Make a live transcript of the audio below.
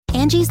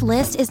Angie's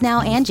List is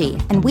now Angie,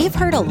 and we've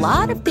heard a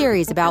lot of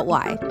theories about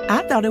why.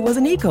 I thought it was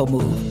an eco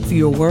move.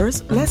 Fewer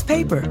words, less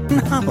paper.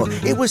 No,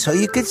 it was so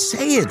you could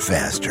say it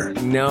faster.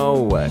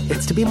 No,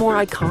 it's to be more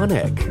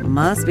iconic.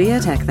 Must be a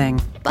tech thing.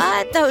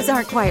 But those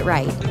aren't quite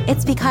right.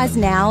 It's because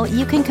now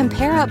you can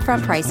compare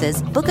upfront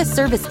prices, book a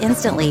service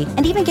instantly,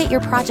 and even get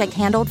your project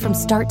handled from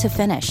start to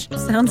finish.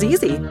 Sounds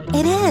easy.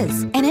 It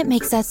is, and it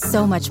makes us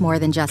so much more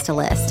than just a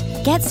list.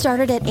 Get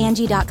started at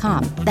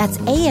Angie.com. That's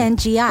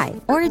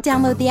ANGI, or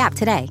download the app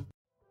today.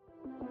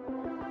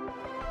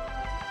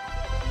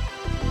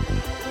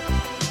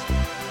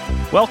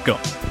 Welcome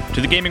to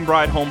the Gaming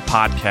Ride Home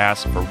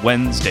podcast for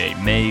Wednesday,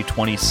 May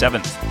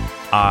 27th.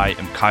 I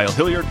am Kyle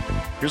Hilliard.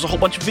 Here's a whole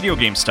bunch of video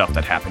game stuff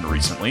that happened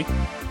recently.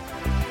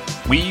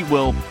 We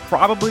will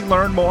probably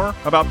learn more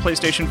about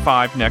PlayStation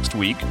 5 next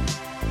week.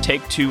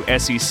 Take-Two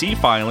SEC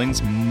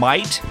filings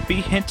might be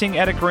hinting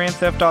at a Grand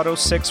Theft Auto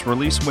 6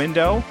 release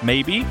window.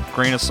 Maybe.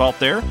 Grain of salt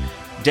there.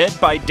 Dead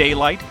by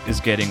Daylight is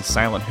getting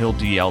Silent Hill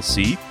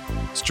DLC.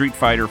 Street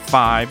Fighter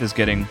V is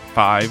getting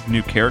 5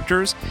 new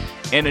characters.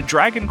 And a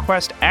Dragon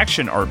Quest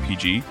action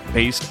RPG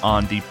based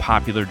on the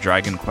popular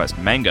Dragon Quest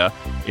manga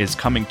is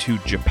coming to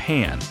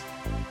Japan.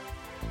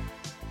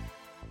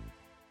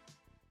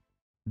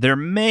 There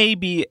may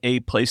be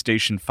a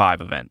PlayStation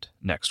 5 event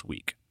next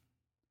week.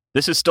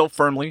 This is still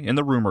firmly in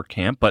the rumor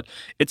camp, but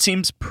it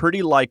seems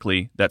pretty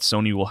likely that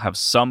Sony will have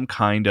some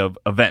kind of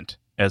event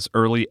as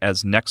early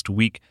as next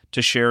week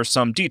to share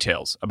some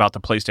details about the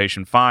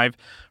PlayStation 5.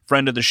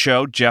 Friend of the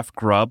show, Jeff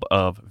Grubb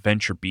of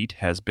VentureBeat,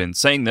 has been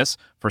saying this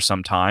for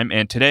some time,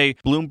 and today,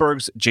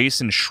 Bloomberg's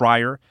Jason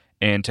Schreier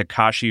and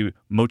Takashi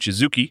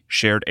Mochizuki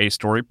shared a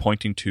story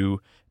pointing to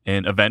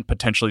an event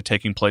potentially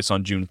taking place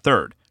on June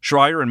 3rd.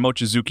 Schreier and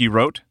Mochizuki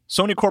wrote,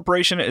 Sony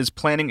Corporation is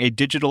planning a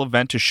digital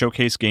event to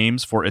showcase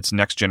games for its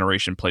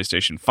next-generation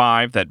PlayStation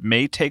 5 that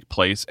may take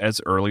place as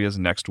early as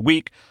next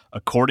week,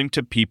 according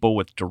to people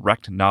with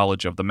direct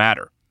knowledge of the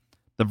matter.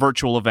 The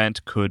virtual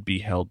event could be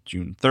held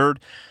June 3rd,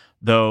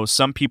 though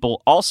some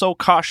people also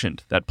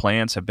cautioned that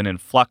plans have been in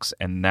flux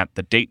and that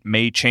the date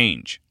may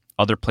change.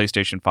 Other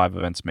PlayStation 5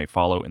 events may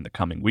follow in the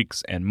coming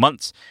weeks and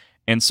months,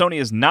 and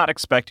Sony is not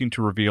expecting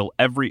to reveal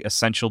every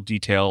essential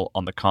detail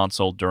on the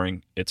console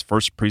during its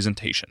first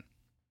presentation.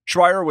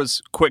 Schreier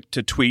was quick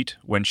to tweet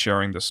when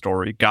sharing the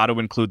story. Got to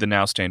include the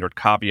now standard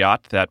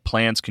caveat that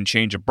plans can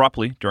change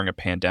abruptly during a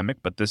pandemic,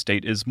 but this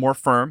date is more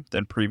firm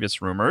than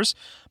previous rumors.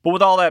 But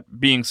with all that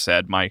being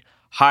said, my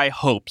high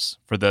hopes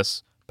for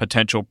this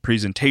potential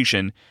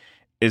presentation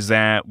is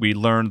that we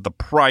learn the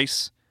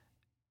price,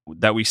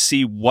 that we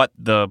see what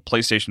the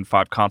PlayStation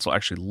 5 console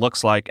actually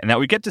looks like, and that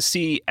we get to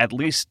see at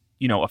least,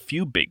 a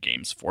few big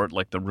games for it,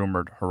 like the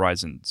rumored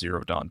Horizon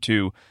Zero Dawn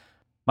 2.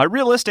 My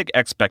realistic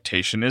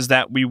expectation is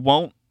that we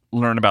won't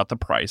learn about the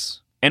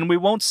price, and we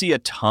won't see a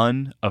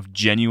ton of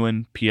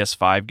genuine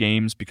PS5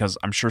 games because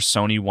I'm sure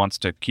Sony wants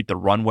to keep the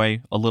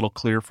runway a little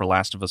clear for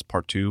Last of Us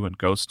Part 2 and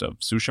Ghost of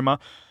Tsushima.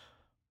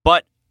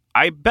 But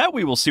I bet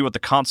we will see what the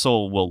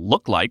console will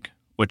look like,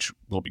 which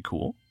will be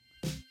cool.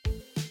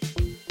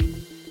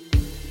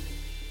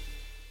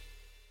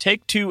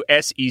 Take-Two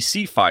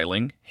SEC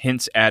filing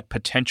hints at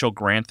potential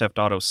Grand Theft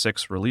Auto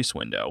 6 release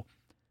window.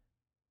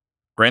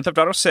 Grand Theft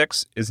Auto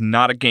 6 is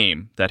not a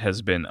game that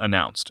has been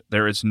announced.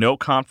 There is no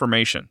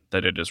confirmation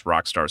that it is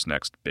Rockstar's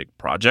next big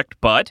project,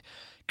 but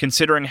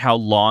considering how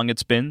long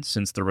it's been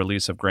since the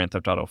release of Grand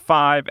Theft Auto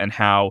 5 and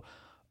how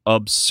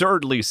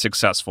absurdly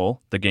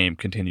successful the game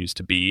continues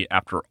to be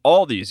after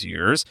all these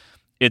years,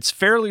 it's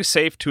fairly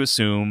safe to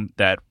assume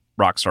that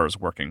Rockstar is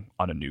working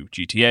on a new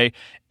GTA,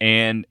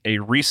 and a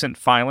recent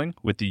filing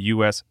with the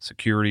U.S.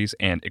 Securities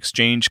and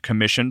Exchange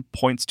Commission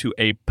points to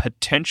a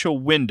potential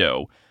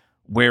window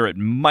where it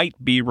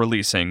might be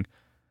releasing,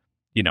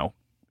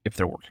 if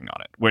they're working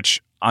on it,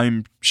 which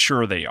I'm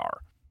sure they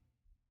are.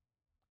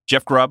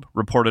 Jeff Grubb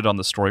reported on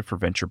the story for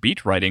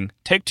VentureBeat, writing,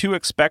 Take-Two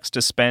expects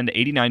to spend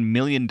 $89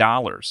 million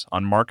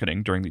on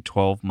marketing during the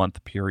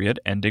 12-month period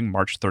ending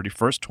March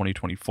 31st,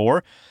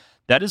 2024.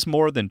 That is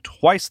more than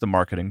twice the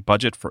marketing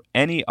budget for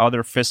any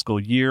other fiscal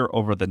year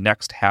over the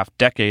next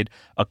half-decade,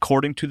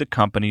 according to the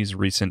company's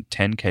recent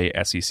 10K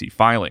SEC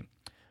filing.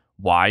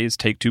 Why is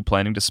Take-Two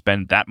planning to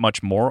spend that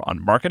much more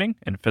on marketing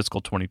in fiscal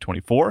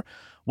 2024?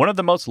 One of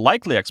the most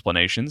likely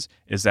explanations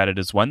is that it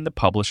is when the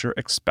publisher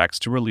expects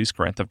to release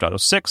Grand Theft Auto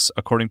 6,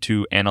 according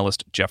to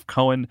analyst Jeff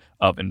Cohen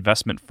of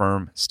investment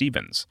firm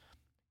Stephens.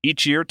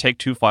 Each year,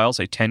 Take-Two files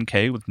a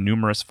 10K with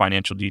numerous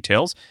financial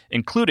details,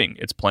 including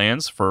its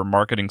plans for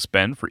marketing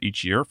spend for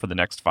each year for the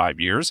next 5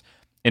 years.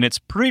 In its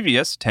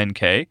previous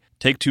 10K,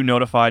 Take-Two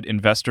notified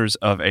investors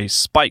of a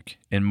spike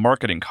in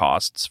marketing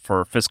costs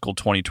for fiscal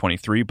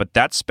 2023, but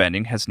that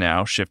spending has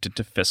now shifted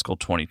to fiscal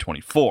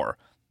 2024.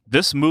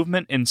 This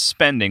movement in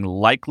spending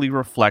likely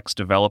reflects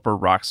developer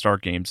Rockstar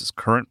Games'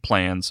 current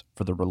plans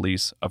for the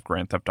release of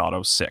Grand Theft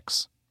Auto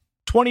 6.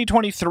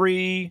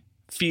 2023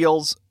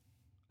 feels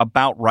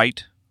about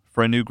right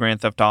for a new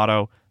Grand Theft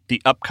Auto.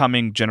 The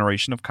upcoming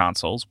generation of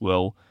consoles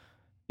will,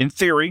 in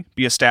theory,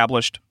 be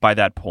established by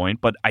that point,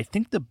 but I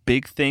think the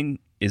big thing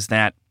is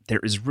that there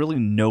is really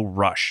no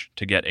rush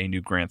to get a new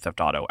Grand Theft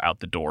Auto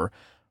out the door.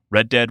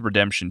 Red Dead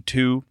Redemption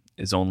 2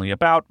 is only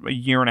about a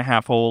year and a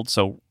half old,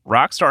 so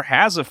Rockstar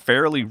has a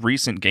fairly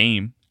recent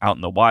game out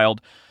in the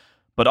wild.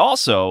 But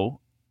also,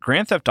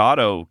 Grand Theft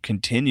Auto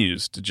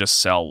continues to just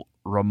sell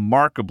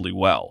remarkably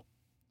well.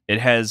 It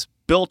has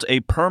built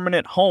a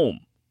permanent home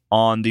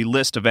on the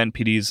list of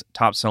NPD's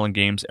top-selling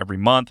games every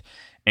month,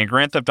 and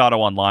Grand Theft Auto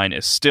Online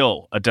is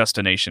still a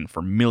destination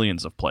for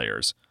millions of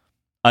players.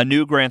 A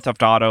new Grand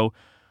Theft Auto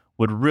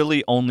would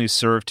really only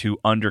serve to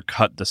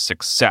undercut the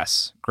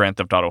success Grand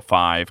Theft Auto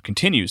 5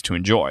 continues to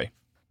enjoy.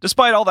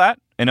 Despite all that,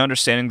 and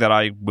understanding that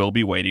I will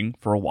be waiting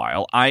for a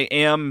while, I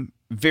am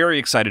very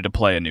excited to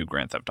play a new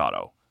Grand Theft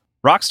Auto.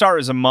 Rockstar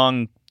is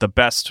among the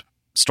best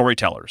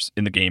storytellers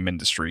in the game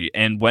industry,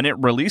 and when it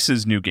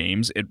releases new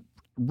games, it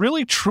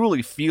really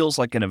truly feels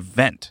like an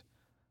event.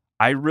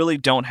 I really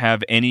don't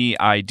have any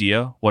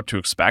idea what to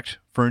expect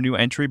for a new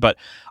entry, but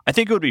I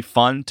think it would be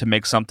fun to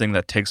make something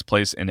that takes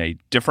place in a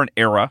different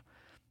era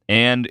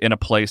and in a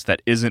place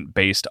that isn't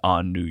based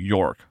on New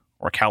York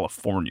or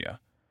California.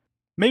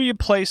 Maybe a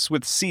place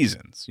with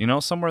seasons,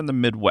 somewhere in the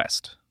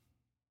Midwest.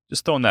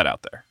 Just throwing that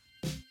out there.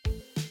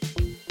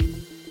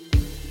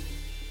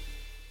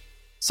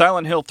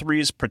 Silent Hill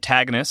 3's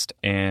protagonist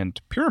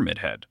and Pyramid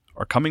Head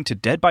are coming to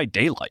Dead by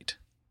Daylight.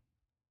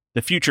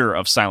 The future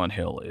of Silent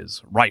Hill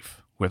is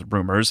rife with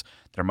rumors.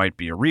 There might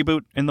be a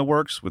reboot in the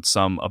works with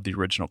some of the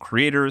original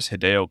creators.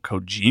 Hideo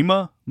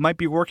Kojima might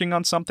be working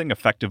on something,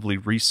 effectively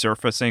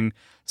resurfacing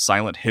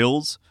Silent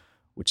Hills,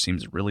 which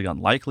seems really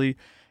unlikely.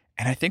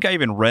 And I think I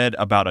even read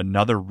about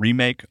another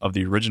remake of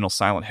the original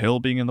Silent Hill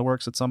being in the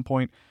works at some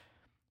point.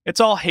 It's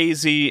all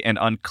hazy and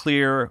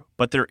unclear,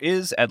 but there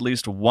is at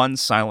least one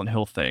Silent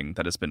Hill thing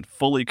that has been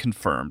fully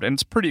confirmed, and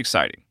it's pretty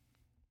exciting.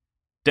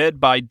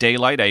 Dead by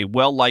Daylight, a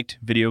well-liked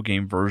video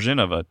game version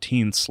of a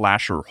teen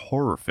slasher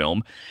horror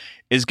film,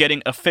 is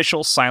getting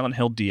official Silent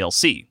Hill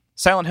DLC.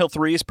 Silent Hill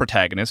 3's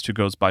protagonist, who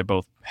goes by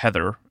both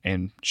Heather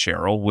and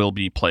Cheryl, will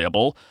be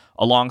playable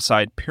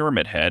alongside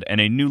Pyramid Head,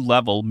 and a new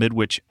level,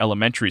 Midwich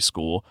Elementary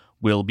School,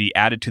 will be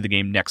added to the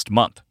game next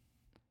month.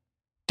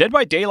 Dead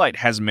by Daylight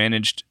has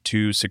managed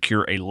to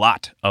secure a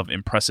lot of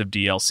impressive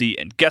DLC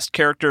and guest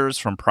characters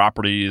from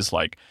properties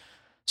like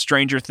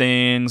Stranger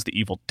Things, The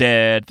Evil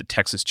Dead, the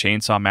Texas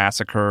Chainsaw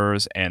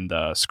Massacres, and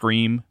the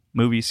Scream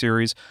movie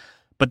series.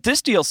 But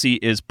this DLC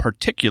is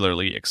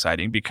particularly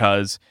exciting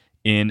because,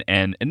 in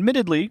an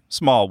admittedly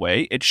small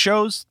way, it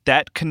shows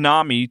that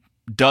Konami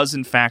does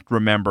in fact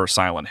remember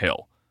Silent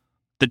Hill.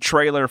 The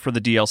trailer for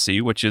the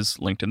DLC, which is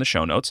linked in the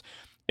show notes,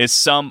 is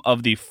some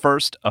of the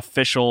first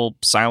official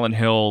Silent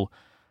Hill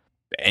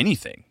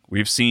anything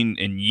we've seen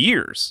in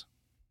years.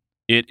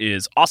 It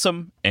is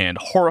awesome and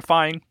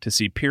horrifying to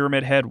see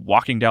Pyramid Head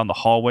walking down the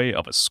hallway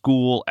of a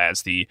school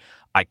as the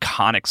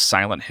iconic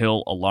Silent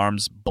Hill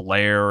alarms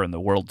blare and the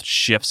world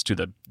shifts to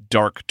the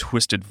dark,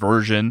 twisted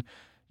version,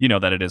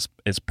 that it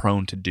is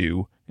prone to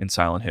do in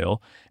Silent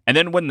Hill. And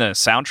then when the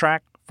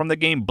soundtrack from the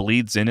game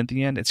bleeds in at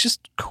the end, it's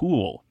just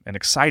cool and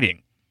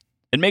exciting.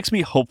 It makes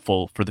me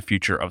hopeful for the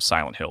future of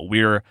Silent Hill.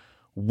 We're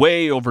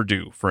way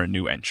overdue for a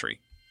new entry.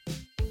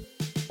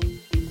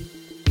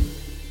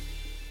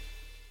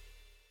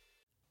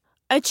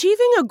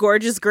 Achieving a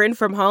gorgeous grin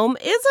from home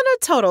isn't a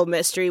total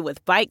mystery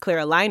with Bite Clear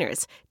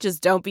aligners.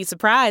 Just don't be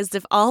surprised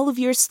if all of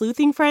your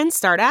sleuthing friends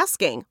start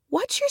asking,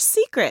 "What's your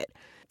secret?"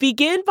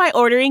 Begin by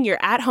ordering your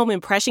at-home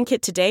impression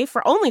kit today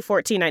for only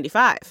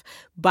 $14.95.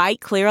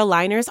 Bite Clear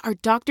aligners are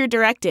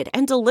doctor-directed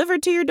and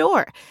delivered to your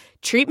door.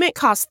 Treatment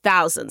costs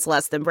thousands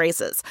less than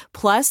braces.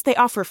 Plus, they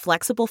offer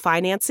flexible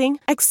financing,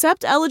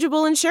 accept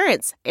eligible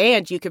insurance,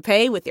 and you can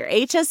pay with your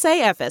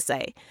HSA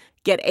FSA.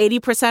 Get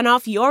 80%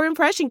 off your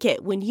impression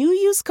kit when you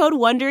use code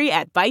WONDERY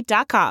at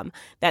Byte.com.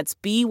 That's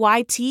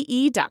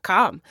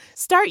BYTE.com.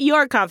 Start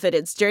your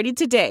confidence journey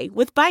today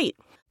with Byte.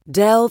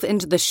 Delve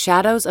into the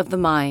shadows of the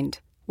mind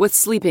with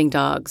Sleeping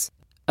Dogs,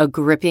 a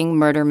gripping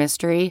murder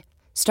mystery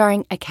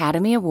starring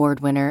Academy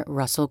Award winner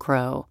Russell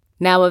Crowe.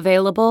 Now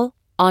available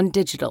on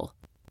digital.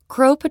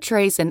 Crowe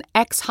portrays an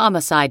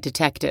ex-homicide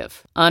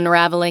detective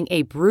unraveling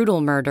a brutal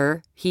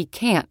murder he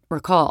can't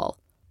recall.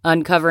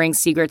 Uncovering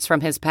secrets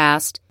from his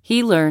past,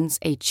 he learns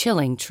a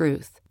chilling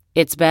truth.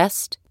 It's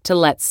best to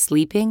let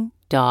sleeping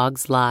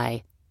dogs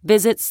lie.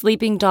 Visit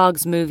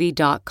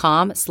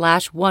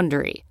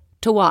sleepingdogsmovie.com/Wondery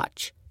to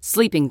watch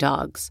Sleeping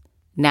Dogs,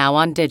 now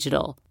on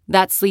digital.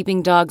 That's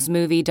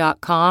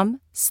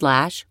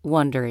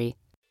sleepingdogsmovie.com/Wondery.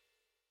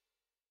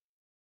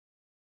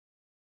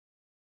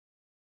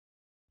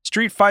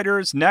 Street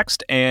Fighter's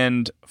next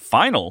and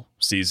final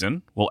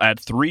season will add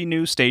 3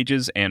 new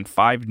stages and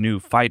 5 new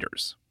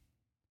fighters.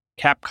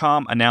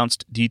 Capcom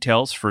announced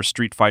details for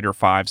Street Fighter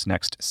V's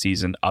next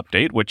season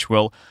update, which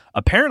will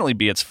apparently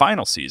be its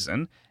final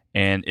season,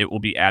 and it will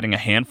be adding a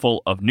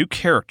handful of new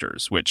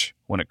characters, which,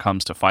 when it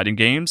comes to fighting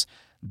games,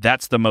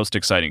 that's the most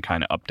exciting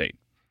kind of update.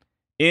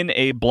 In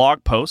a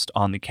blog post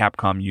on the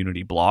Capcom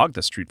Unity blog,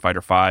 the Street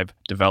Fighter V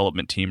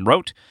development team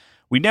wrote,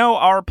 "We know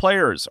our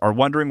players are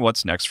wondering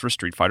what's next for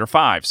Street Fighter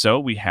V, so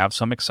we have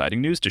some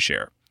exciting news to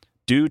share.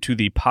 Due to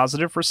the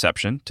positive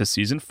reception to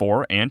Season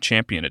 4 and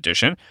Champion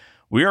Edition,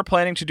 we are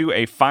planning to do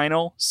a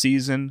final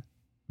Season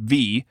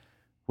V,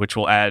 which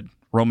will add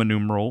Roman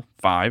numeral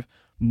 5,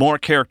 more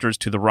characters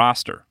to the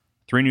roster.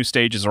 3 new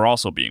stages are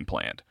also being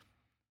planned.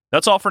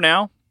 That's all for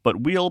now,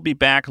 but we'll be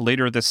back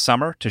later this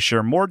summer to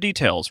share more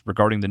details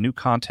regarding the new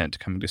content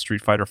coming to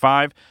Street Fighter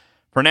V.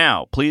 For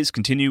now, please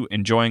continue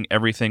enjoying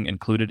everything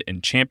included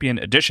in Champion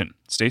Edition.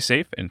 Stay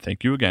safe, and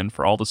thank you again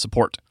for all the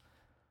support.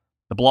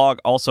 The blog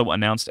also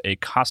announced a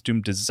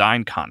costume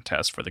design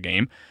contest for the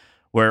game,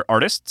 where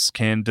artists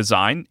can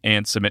design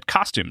and submit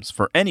costumes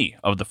for any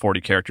of the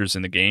 40 characters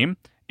in the game,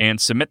 and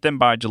submit them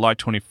by July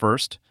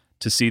 21st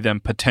to see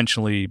them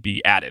potentially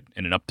be added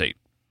in an update.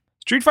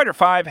 Street Fighter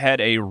V had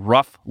a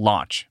rough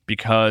launch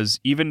because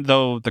even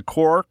though the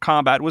core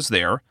combat was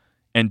there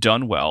and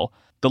done well,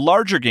 the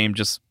larger game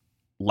just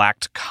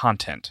lacked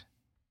content.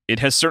 It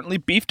has certainly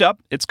beefed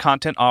up its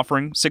content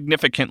offering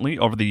significantly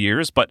over the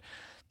years, but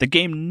the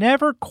game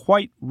never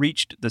quite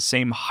reached the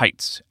same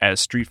heights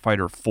as Street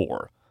Fighter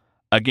IV,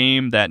 a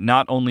game that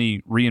not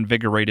only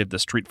reinvigorated the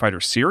Street Fighter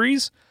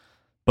series,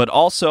 but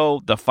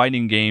also the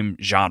fighting game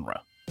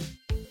genre.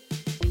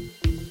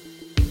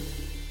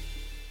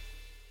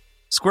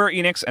 Square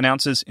Enix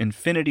announces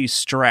Infinity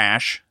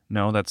Strash,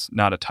 no, that's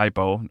not a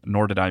typo,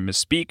 nor did I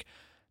misspeak,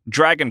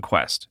 Dragon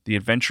Quest, The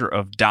Adventure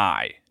of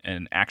Dai,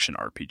 an action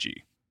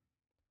RPG.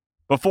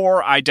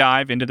 Before I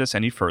dive into this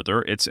any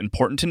further, it's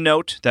important to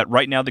note that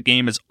right now the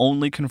game is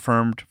only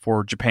confirmed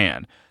for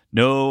Japan.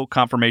 No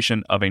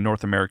confirmation of a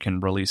North American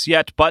release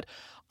yet, but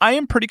I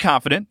am pretty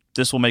confident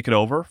this will make it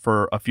over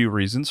for a few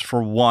reasons.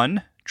 For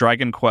one,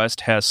 Dragon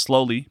Quest has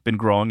slowly been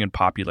growing in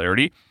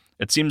popularity.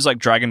 It seems like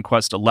Dragon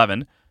Quest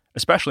XI,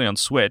 especially on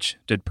Switch,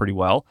 did pretty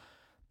well.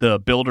 The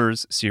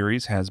Builders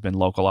series has been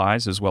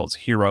localized, as well as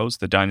Heroes,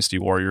 the Dynasty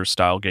Warriors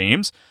style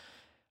games.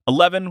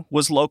 11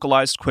 was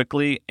localized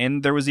quickly,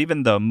 and there was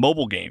even the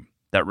mobile game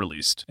that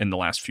released in the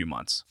last few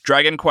months.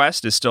 Dragon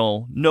Quest is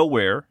still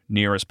nowhere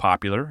near as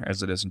popular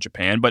as it is in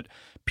Japan, but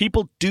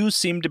people do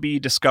seem to be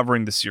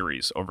discovering the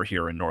series over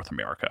here in North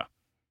America.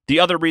 The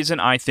other reason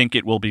I think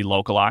it will be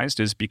localized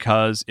is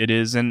because it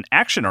is an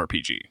action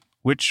RPG,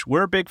 which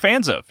we're big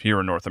fans of here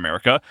in North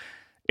America.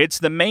 It's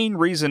the main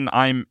reason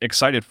I'm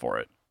excited for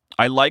it.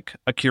 I like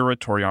Akira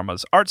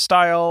Toriyama's art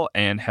style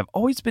and have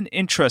always been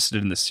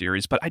interested in the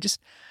series, but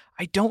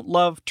I don't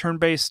love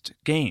turn-based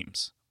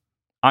games.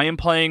 I am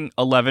playing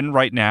 11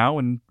 right now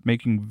and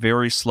making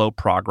very slow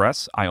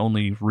progress. I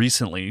only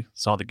recently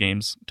saw the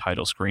game's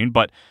title screen,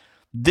 but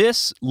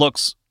this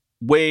looks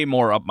way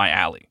more up my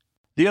alley.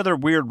 The other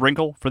weird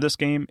wrinkle for this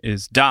game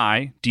is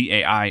Dai,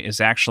 D-A-I, is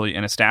actually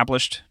an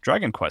established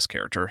Dragon Quest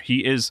character.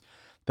 He is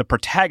the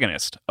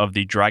protagonist of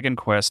the Dragon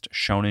Quest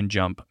Shonen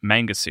Jump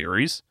manga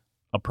series,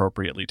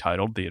 appropriately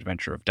titled The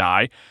Adventure of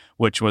Dai,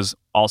 which was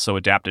also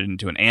adapted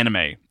into an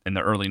anime in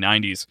the early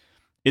 90s.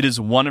 It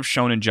is one of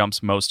Shonen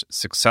Jump's most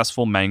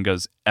successful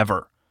mangas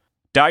ever.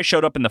 Dai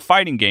showed up in the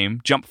fighting game,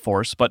 Jump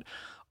Force, but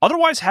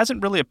otherwise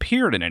hasn't really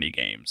appeared in any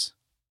games.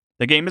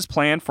 The game is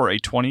planned for a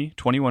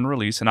 2021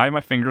 release, and I have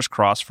my fingers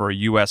crossed for a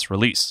US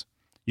release.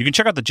 You can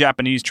check out the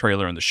Japanese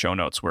trailer in the show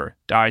notes, where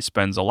Dai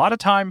spends a lot of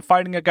time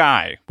fighting a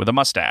guy with a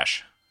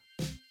mustache.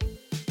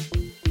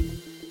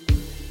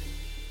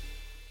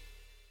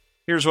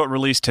 Here's what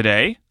released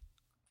today.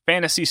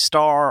 Phantasy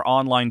Star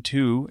Online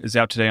 2 is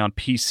out today on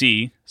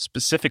PC,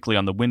 specifically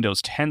on the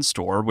Windows 10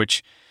 store,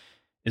 which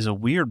is a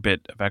weird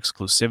bit of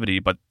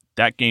exclusivity, but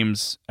that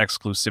game's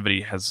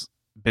exclusivity has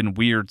been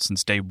weird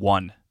since day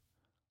one.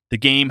 The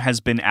game has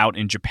been out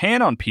in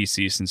Japan on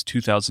PC since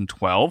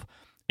 2012,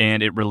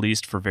 and it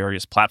released for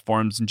various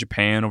platforms in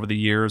Japan over the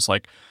years,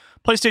 like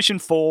PlayStation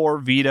 4,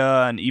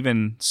 Vita, and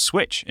even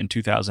Switch in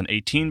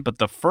 2018, but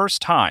the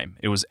first time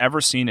it was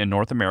ever seen in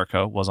North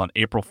America was on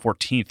April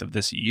 14th of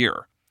this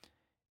year.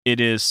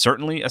 It is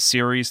certainly a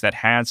series that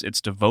has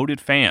its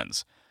devoted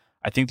fans.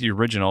 I think the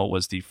original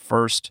was the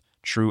first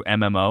true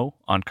MMO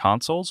on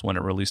consoles when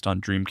it released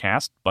on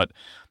Dreamcast, but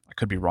I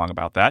could be wrong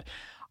about that.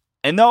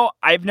 And though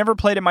I've never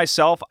played it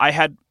myself, I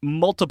had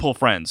multiple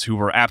friends who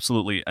were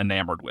absolutely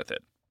enamored with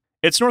it.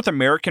 Its North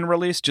American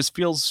release just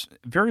feels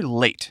very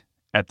late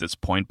at this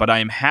point, but I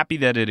am happy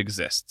that it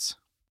exists.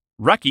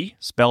 Reky,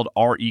 spelled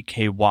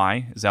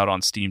R-E-K-Y, is out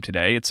on Steam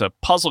today. It's a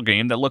puzzle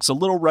game that looks a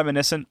little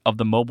reminiscent of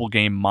the mobile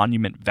game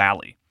Monument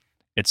Valley.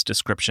 Its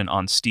description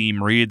on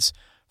Steam reads,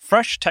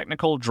 "Fresh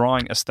technical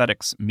drawing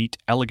aesthetics meet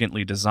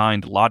elegantly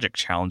designed logic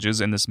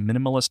challenges in this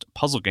minimalist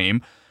puzzle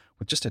game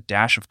with just a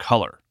dash of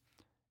color."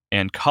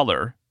 And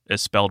color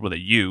is spelled with a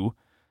U,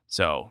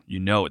 so you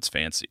know it's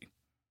fancy.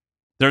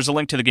 There's a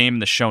link to the game in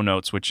the show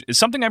notes, which is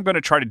something I'm going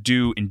to try to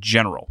do in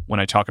general when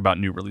I talk about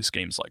new release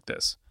games like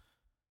this.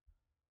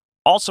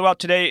 Also out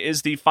today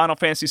is the Final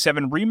Fantasy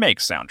VII Remake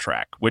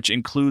soundtrack, which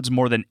includes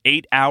more than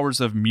 8 hours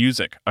of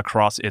music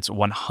across its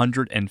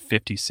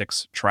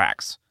 156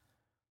 tracks.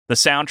 The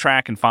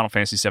soundtrack in Final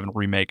Fantasy VII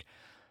Remake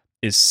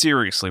is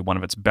seriously one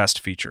of its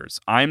best features.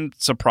 I'm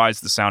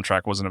surprised the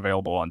soundtrack wasn't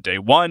available on day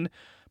one,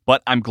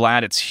 but I'm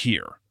glad it's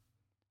here.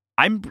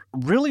 I'm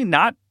really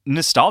not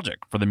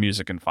nostalgic for the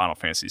music in Final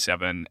Fantasy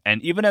VII,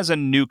 and even as a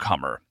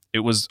newcomer, it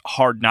was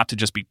hard not to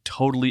just be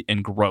totally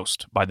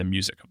engrossed by the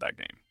music of that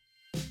game.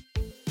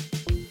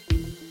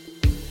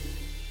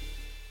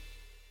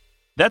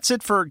 That's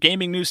it for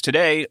gaming news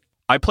today.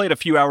 I played a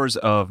few hours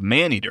of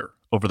Maneater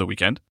over the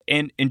weekend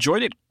and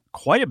enjoyed it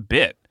quite a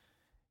bit.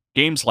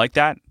 Games like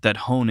that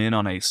hone in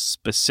on a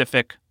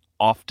specific,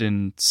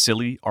 often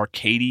silly,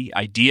 arcadey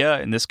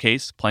idea, in this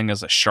case, playing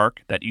as a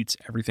shark that eats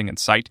everything in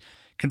sight,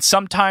 can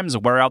sometimes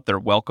wear out their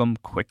welcome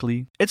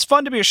quickly. It's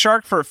fun to be a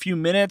shark for a few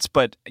minutes,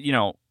 but,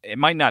 it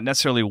might not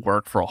necessarily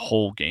work for a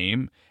whole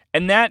game.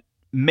 And that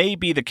may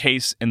be the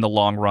case in the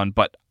long run,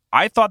 but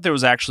I thought there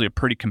was actually a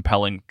pretty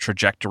compelling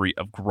trajectory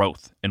of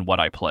growth in what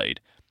I played.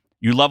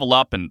 You level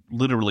up and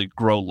literally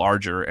grow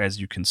larger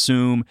as you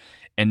consume,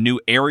 and new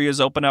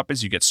areas open up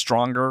as you get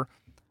stronger.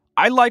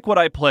 I like what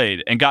I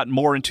played and got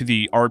more into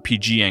the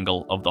RPG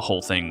angle of the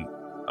whole thing,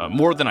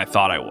 more than I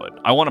thought I would.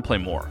 I want to play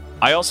more.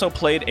 I also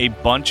played a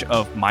bunch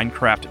of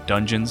Minecraft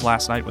Dungeons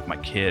last night with my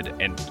kid,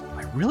 and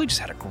I really just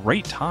had a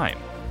great time.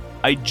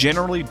 I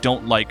generally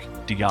don't like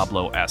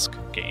Diablo-esque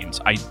games.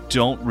 I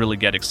don't really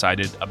get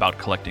excited about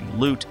collecting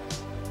loot,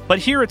 but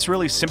here it's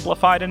really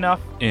simplified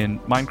enough in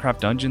Minecraft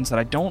Dungeons that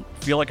I don't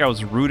feel like I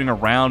was rooting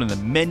around in the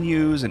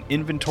menus and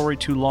inventory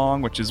too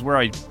long, which is where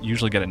I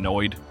usually get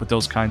annoyed with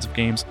those kinds of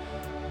games.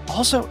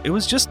 Also, it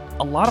was just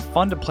a lot of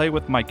fun to play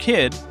with my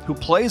kid, who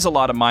plays a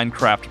lot of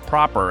Minecraft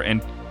proper,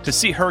 and to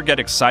see her get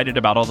excited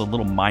about all the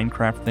little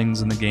Minecraft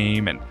things in the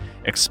game and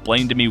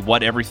explain to me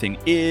what everything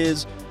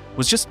is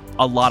was just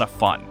a lot of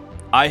fun.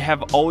 I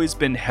have always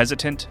been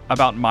hesitant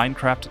about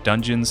Minecraft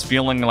Dungeons,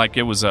 feeling like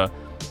it was a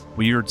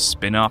weird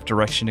spin-off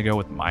direction to go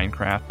with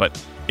Minecraft, but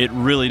it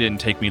really didn't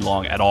take me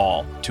long at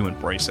all to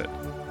embrace it.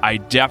 I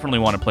definitely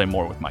want to play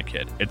more with my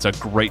kid. It's a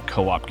great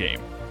co-op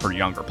game for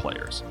younger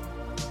players.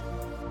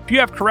 If you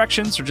have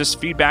corrections or just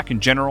feedback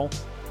in general,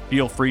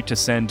 feel free to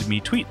send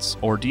me tweets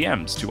or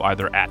DMs to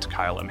either at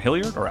Kyle M.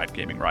 Hilliard or at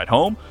Gaming Ride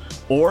Home,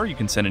 or you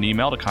can send an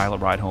email to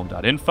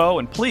kyle@ridehome.info,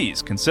 and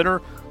please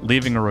consider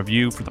leaving a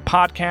review for the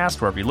podcast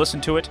wherever you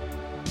listen to it.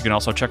 You can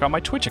also check out my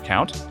Twitch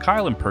account,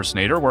 Kyle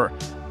Impersonator, where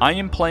I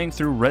am playing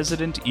through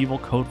Resident Evil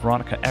Code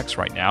Veronica X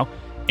right now,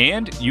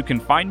 and you can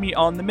find me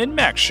on the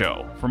MinMax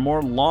Show for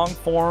more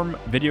long-form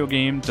video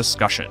game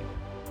discussion.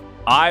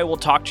 I will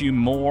talk to you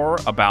more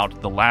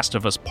about The Last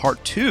of Us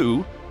Part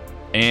 2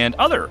 and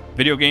other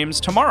video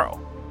games tomorrow.